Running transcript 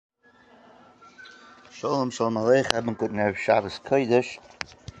Shalom, shalom aleichem, good night, Shabbos Kodesh.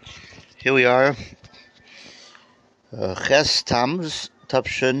 Here we are, Ches Tams,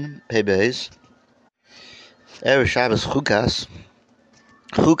 Tavshin, Pebez, Erev Shabbos Chukas.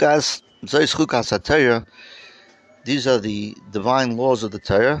 Chukas, Zois Chukas HaTorah, these are the divine laws of the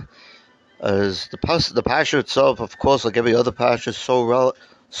Torah. As the Parsha itself, of course, like every other Parsha, is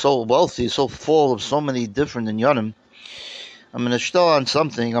so wealthy, so full of so many different inyanim. I'm going to shtel on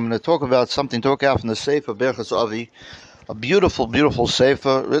something. I'm going to talk about something, talk out from the Sefer Berchas Avi, a beautiful, beautiful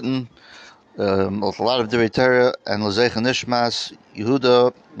Sefer written with a lot of Dvei Torah and L'zeich Nishmas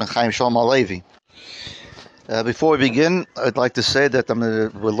Yehuda Ben Chaim Shalom Alevi. Before we begin, I'd like to say that we're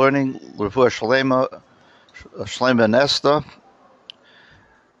learning Refuah Shlema Ben Esther,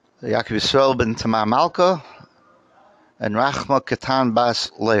 Yaakov Yisrael Ben Tamar Malka, and Rachma Ketan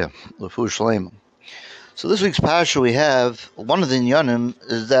Bas Leah, Refuah Shlema. So this week's Parsha we have, one of the inyanim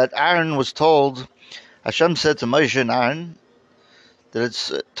is that Aaron was told, Hashem said to Moshe and Aaron, that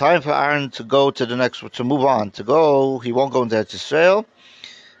it's time for Aaron to go to the next, to move on, to go, he won't go into Eretz Yisrael,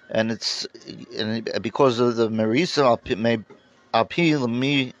 and because of the Merisa, Alpi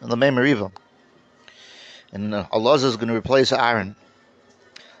Lemei Meriva. And Allah is going to replace Aaron.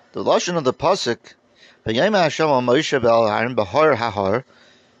 The Lashon of the Pasuk, V'yema Hashem al Moshe v'al Aaron b'har hahar,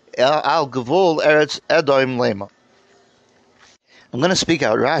 al Gvul Eretz Adoim Lema. I'm going to speak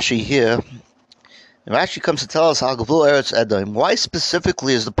out Rashi here. And Rashi comes to tell us al Gvul Eretz Adoim. Why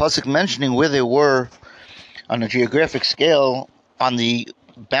specifically is the pasuk mentioning where they were on a geographic scale on the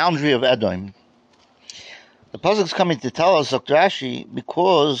boundary of Edom? The pasuk is coming to tell us, Dr. Rashi,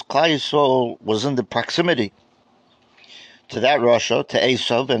 because Klal Yisrael was in the proximity to that Russia, to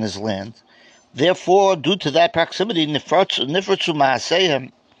Esav and his land. Therefore, due to that proximity, nifratzu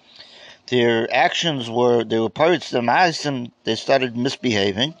ma'aseihem, their actions they were pirates, they started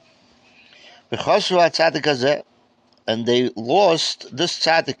misbehaving. And they lost this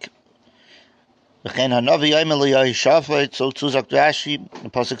tzaddik. So too Dr. Rashi, the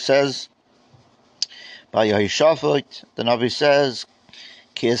pasuk says, by Yehoshaphat, the Navi says,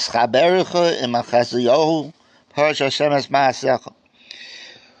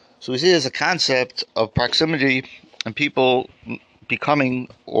 so we see there's a concept of proximity and people becoming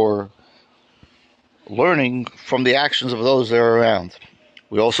or learning from the actions of those that are around.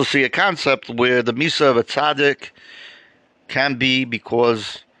 We also see a concept where the misa of a tzaddik can be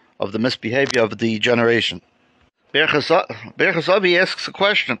because of the misbehavior of the generation. Berchas Avi asks a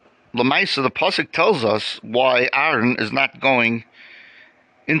question. L'maisa, the pasuk tells us why Aaron is not going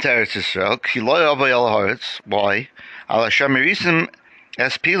into Eretz Yisrael. Ki lo yavai el haaretz. Why? Al Hashem merisim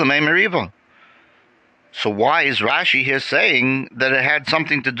es pi lemei meriva. So why is Rashi here saying that it had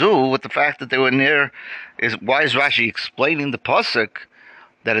something to do with the fact that they were near? Why is Rashi explaining the pasuk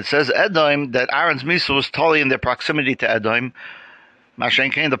that it says Edom, that Aaron's misa was totally in their proximity to Edom?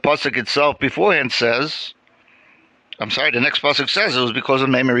 Mashen Kain, the pasuk itself beforehand says, the next pasuk says it was because of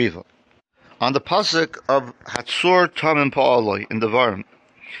Mei Meriva. On the pasuk of Hatzur Tamim Pa'aloi in Dvarim,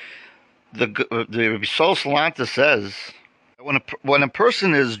 the Rabbi Sol Salanta says, when a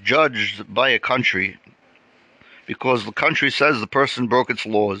person is judged by a country, because the country says the person broke its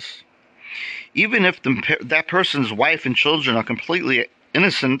laws, even if that person's wife and children are completely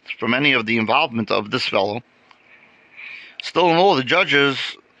innocent from any of the involvement of this fellow, still in all, the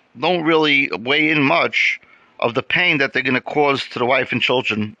judges don't really weigh in much of the pain that they're going to cause to the wife and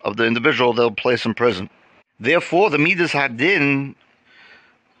children of the individual they'll place in prison. Therefore, the Midas Hadin,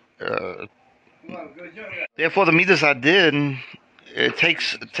 it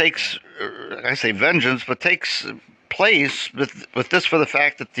takes I say vengeance, but takes place with this for the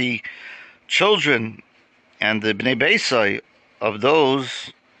fact that the children and the Bnei Beisai of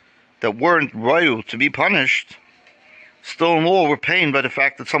those that weren't royal to be punished, still in all were pained by the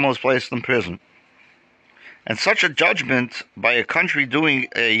fact that someone was placed in prison. And such a judgment by a country doing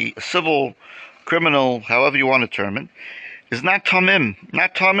a civil, criminal, however you want to term it, is not tamim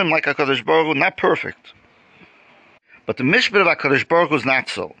like HaKadosh Baruch Hu, not perfect. But the mishpat of HaKadosh Baruch Hu is not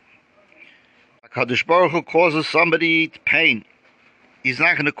so. HaKadosh Baruch Hu causes somebody pain. He's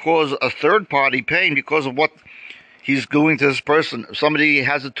not going to cause a third party pain because of what he's doing to this person. If somebody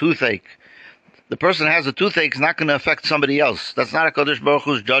has a toothache, the person who has a toothache is not going to affect somebody else. That's not HaKadosh Baruch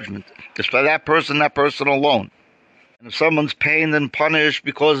Hu's judgment. It's for that person alone. And if someone's pained and punished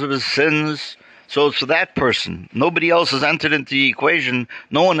because of his sins, so it's for that person. Nobody else has entered into the equation.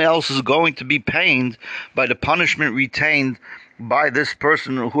 No one else is going to be pained by the punishment retained by this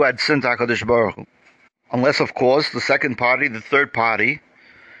person who had sinned to HaKadosh Baruch Hu. Unless, of course, the second party, the third party,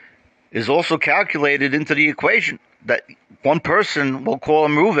 is also calculated into the equation. That one person, we'll call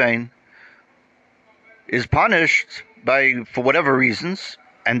him Ruvain, is punished for whatever reasons,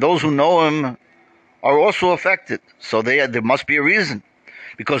 and those who know him are also affected. So there must be a reason.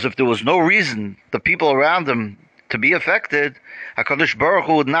 Because if there was no reason, the people around him, to be affected, HaKadosh Baruch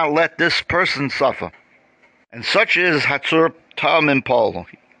Hu would not let this person suffer. And such is Hatzur Tam in Paul.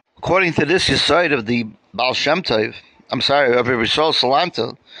 According to this Yesod of the Baal Shem Tov, of Rishol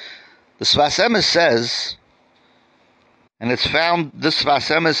Salanta, the Sfas Emes says, and it's found, this Sfas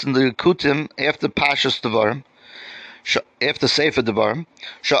Emes in the Kutim after Parshas Devarim, after Sefer Devarim,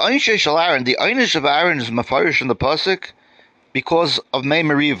 Sha'onishe Shal Aaron, the Einish of Aaron is Mefarish in the Pasuk because of Mei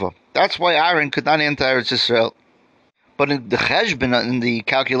Meriva. That's why Aaron could not enter Eretz Yisrael. But in the Cheshbon, in the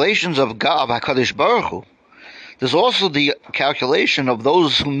calculations of God, HaKadosh Baruch Hu, there's also the calculation of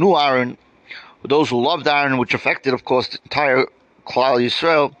those who knew Aaron, those who loved Aaron, which affected, of course, the entire Klal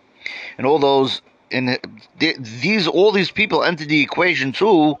Yisrael, and all those. All these people entered the equation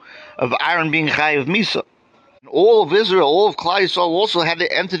too of Aaron being Chayiv Misa. All of Israel, all of Klal Yisrael also had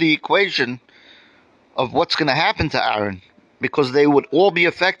to enter the equation of what's going to happen to Aaron, because they would all be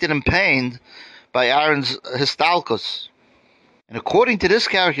affected and pained by Aaron's histalkos. And according to this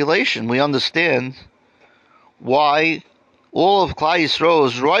calculation, we understand why all of Klal Yisrael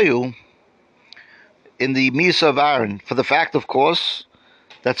is royu in the Misa of Aaron, for the fact, of course,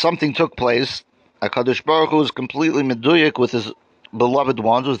 that something took place. HaKadosh Baruch Hu is completely meduyik with his beloved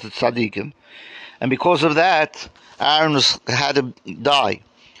ones, with the tzaddikim, and because of that, Aaron had to die.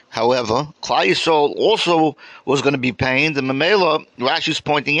 However, Klal Yisrael also was going to be pained, and Mamela, Rashi's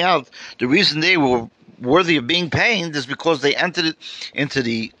pointing out, the reason they were worthy of being pained is because they entered into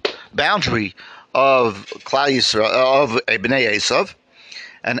the boundary of Klal Yisrael, of Bnei Esav,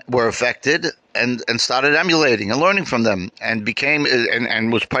 and were affected and started emulating and learning from them, and became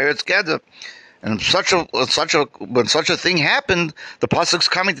and was pirates together. And when such a thing happened, the pasuk's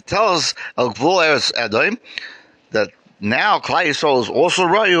coming to tell us Gvul Eretz Edom that now Klal Yisrael is also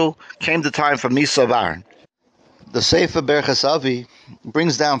royal. Came the time for Misa of Aaron. The Sefer Berchas Avi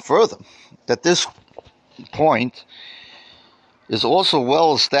brings down further that this point is also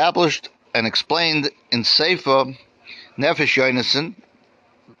well established and explained in Sefer Nefesh Yonason,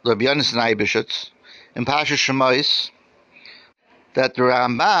 Rabbi Yonason Eibeshitz, in Parshas Shemais, that the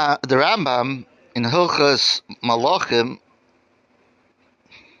Rambam in Hilchas Malachim,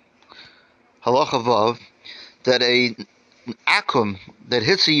 Halacha Vav, that a akum that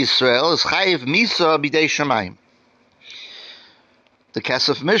hits a Yisrael is chayiv misa b'dei shamayim. The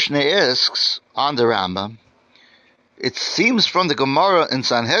Kesef Mishnah asks on the Rambam, it seems from the Gemara in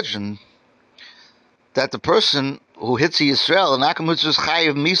Sanhedrin that the person who hits a Yisrael, an akum is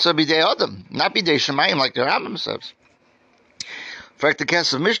chayiv misa b'dei Adam, not b'dei shamayim like the Rambam says. In fact, the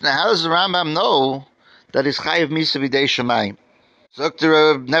Kesef Mishnah, how does the Rambam know that he's chayiv misa b'dei shamayim?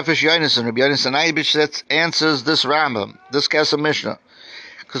 Dr. Nefesh Yonason, Rabbi Yonason Eibeshitz answers this Rambam, this Kesef Mishnah,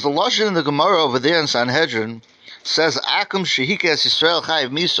 because the lashon in the Gemara over there in Sanhedrin says akum shehikes Yisrael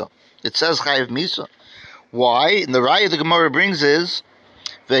chayiv misa. It says chayiv misa. Why? And the raya the Gemara brings is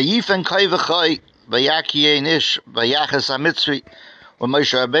veyifen kai v'chai v'yakiyei nish v'yachas hamitzri. When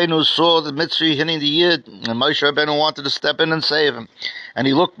Moshe Rabbeinu saw the Mitzri hitting the Yid, and Moshe Rabbeinu wanted to step in and save him, and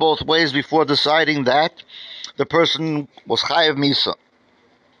he looked both ways before deciding that the person was chayiv misa.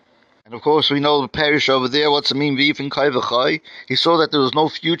 And of course, we know the parish over there. What's it mean? V'yifin kai v'chai. He saw that there was no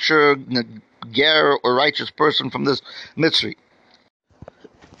future ger or righteous person from this Mitzri.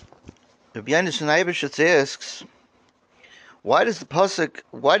 Rabbi Yonason Eibeshitz asks, why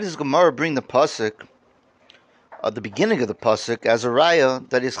does Gemara bring the pasuk at the beginning of the pasuk as a raya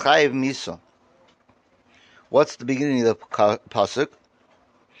that is chayiv misa? What's the beginning of the pasuk?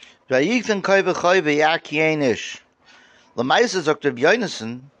 Vayikten kai v'chai v'yakiyei nish. L'maisa Dr.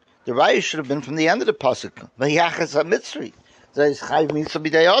 Yonason, the raya should have been from the end of the pasuk. V'yachas hamitzri. That is chayiv misa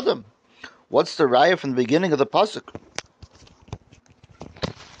b'dei Adam. What's the raya from the beginning of the pasuk?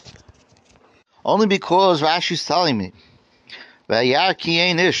 Only because Rashi's telling me there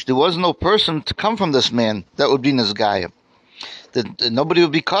was no person to come from this man that would be Nizgaya. That nobody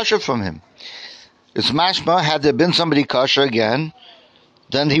would be kosher from him. It's mashma, had there been somebody kosher again,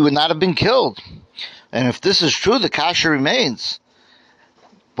 then he would not have been killed. And if this is true, the kasha remains.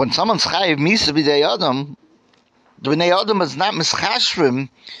 When someone's chayiv misa b'dei Adam, the b'nei Adam is not mischashrim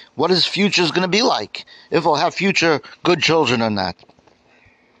what his future is going to be like, if he'll have future good children or not.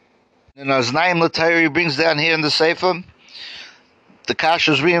 And as Naim Latayri brings down here in the Sefer, the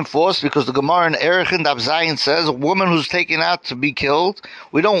kasha is reinforced because the Gemara in Erechin Daf Zayin says a woman who's taken out to be killed,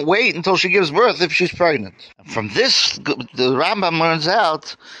 we don't wait until she gives birth if she's pregnant. From this, the Rambam learns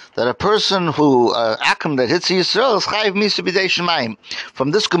out that a person who akum that hits Yisrael is chayiv misa b'dei shamayim.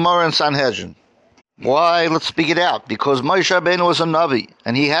 From this Gemara in Sanhedrin. Why? Let's speak it out. Because Moshe Rabbeinu was a Navi,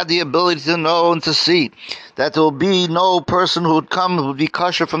 and he had the ability to know and to see that there will be no person who would come who would be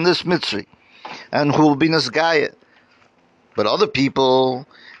kosher from this mitzvah, and who will be Nesgaya. But other people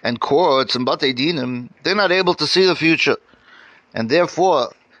and courts and Batei Dinim, they're not able to see the future. And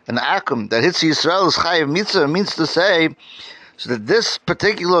therefore, an akum that hits Yisrael is chayiv mitzvah means to say so that this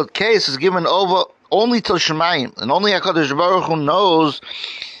particular case is given over only to Shemayim, and only HaKadosh Baruch Hu knows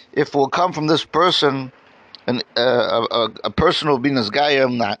if it will come from this person, and a person who will be Nesgaya or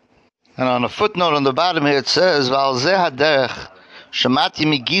not. And on a footnote on the bottom here it says, V'al zeh haderech shamati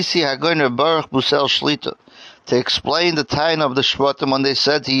migisi hagoyner baruch busel shlita, to explain the time of the Shvatim when they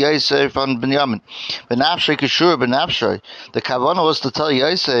said to Yosef and Binyamin, Benafshay Kishur Benafshay. The Kavanah was to tell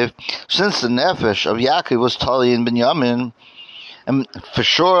Yosef, since the Nefesh of Yaakov was Tali in Binyamin, and for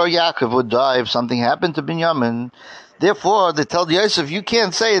sure Yaakov would die if something happened to Binyamin. Therefore, they tell Yosef, you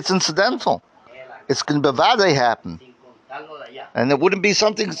can't say it's incidental. It's going to bevade happen. And it wouldn't be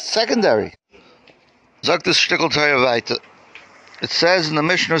something secondary. Sagt das Stückel Torah weiter. It says in the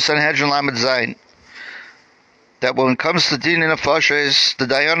Mishnah Sanhedrin Lamed Zayin, that when it comes to din in a fashes, the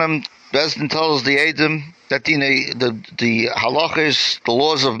Dayanim Bezdin tells the Edom that the halachas, the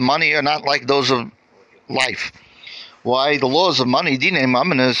laws of money, are not like those of life. Why? The laws of money, dinei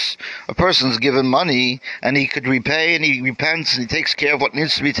mamanis, a person's given money and he could repay, and he repents and he takes care of what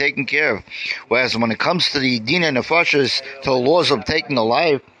needs to be taken care of. Whereas when it comes to the dinei nefashis, to the laws of taking a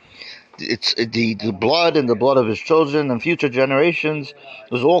life, it's the blood and the blood of his children and future generations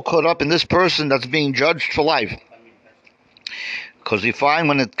was all caught up in this person that's being judged for life. Because we find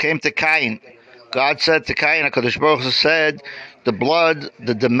when it came to Cain, God said to Cain, HaKadosh Baruch Hu said, the blood,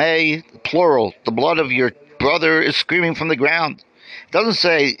 the demei, plural, the blood of your brother is screaming from the ground. It doesn't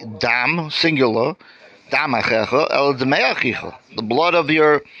say dam, singular, dam achecha, el demei achicha, the blood of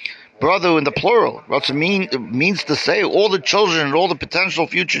your brother in the plural. What's it mean? It means to say all the children and all the potential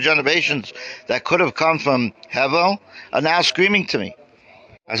future generations that could have come from Hevel are now screaming to me.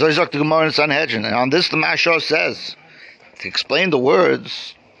 As I talked to Gemara in Sanhedrin, and on this the Mashal says, to explain the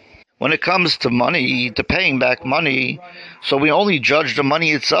words, when it comes to money, to paying back money, so we only judge the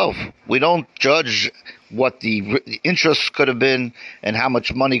money itself. We don't judge what the interest could have been and how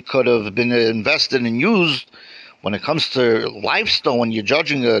much money could have been invested and used. When it comes to lifestyle, when you're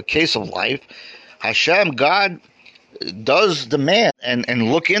judging a case of life, Hashem, God, does demand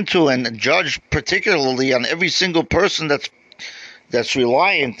and look into and judge particularly on every single person that's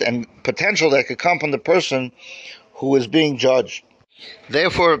reliant and potential that could come from the person who is being judged.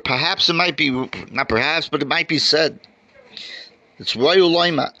 Therefore, perhaps it might be, not perhaps, but it might be said, it's Royal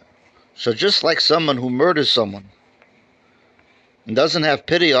Loima. So just like someone who murders someone and doesn't have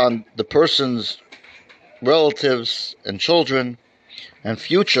pity on the person's relatives and children and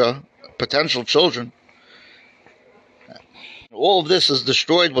future potential children, all of this is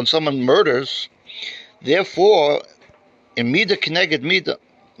destroyed when someone murders. Therefore, in Midah Keneged Midah,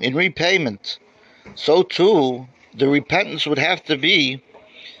 in repayment, so too the repentance would have to be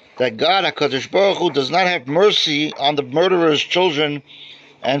that God, HaKadosh Baruch Hu, does not have mercy on the murderer's children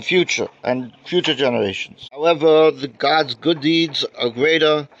and future generations. However, God's good deeds are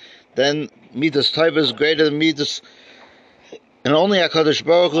greater than Midas Taiva is greater than Midas, and only HaKadosh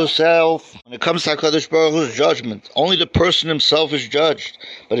Baruch Hu himself, when it comes to HaKadosh Baruch Hu's judgment, only the person himself is judged,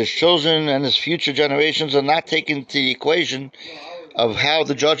 but his children and his future generations are not taken into the equation of how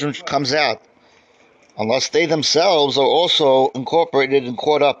the judgment comes out, unless they themselves are also incorporated and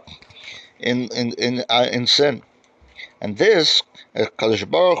caught up in sin. And this, HaKadosh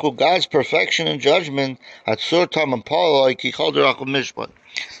Baruch Hu, God's perfection and judgment, Hatzur Tam and Paloi Kichol Derachim Mishpat.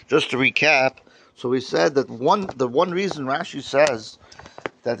 Just to recap, so we said that the one reason Rashi says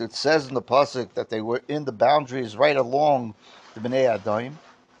that it says in the pasuk that they were in the boundaries right along the Bnei Adoim,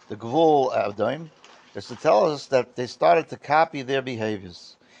 the Gvul Adoim, is to tell us that they started to copy their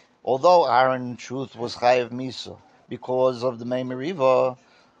behaviors. Although Aaron in truth was Chayev Misa because of the Mei Meriva,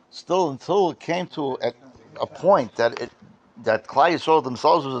 still until it came to a point that Klai Yisrael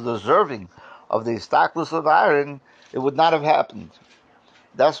themselves was deserving of the Istakhlus of Aaron, it would not have happened.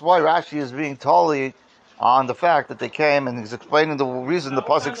 That's why Rashi is being totally on the fact that they came, and he's explaining the reason the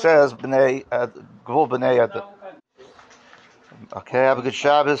pasuk says Gvul Bnei Adam. Okay, have a good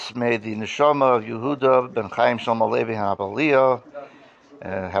Shabbos. May the neshama of Yehuda Ben Chaim Shalom Alevi Ha'abaliyah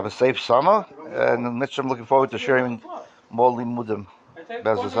have a safe summer, and I'm looking forward to sharing more limudim.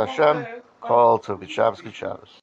 Bezos Hashem. Call to good Shabbos.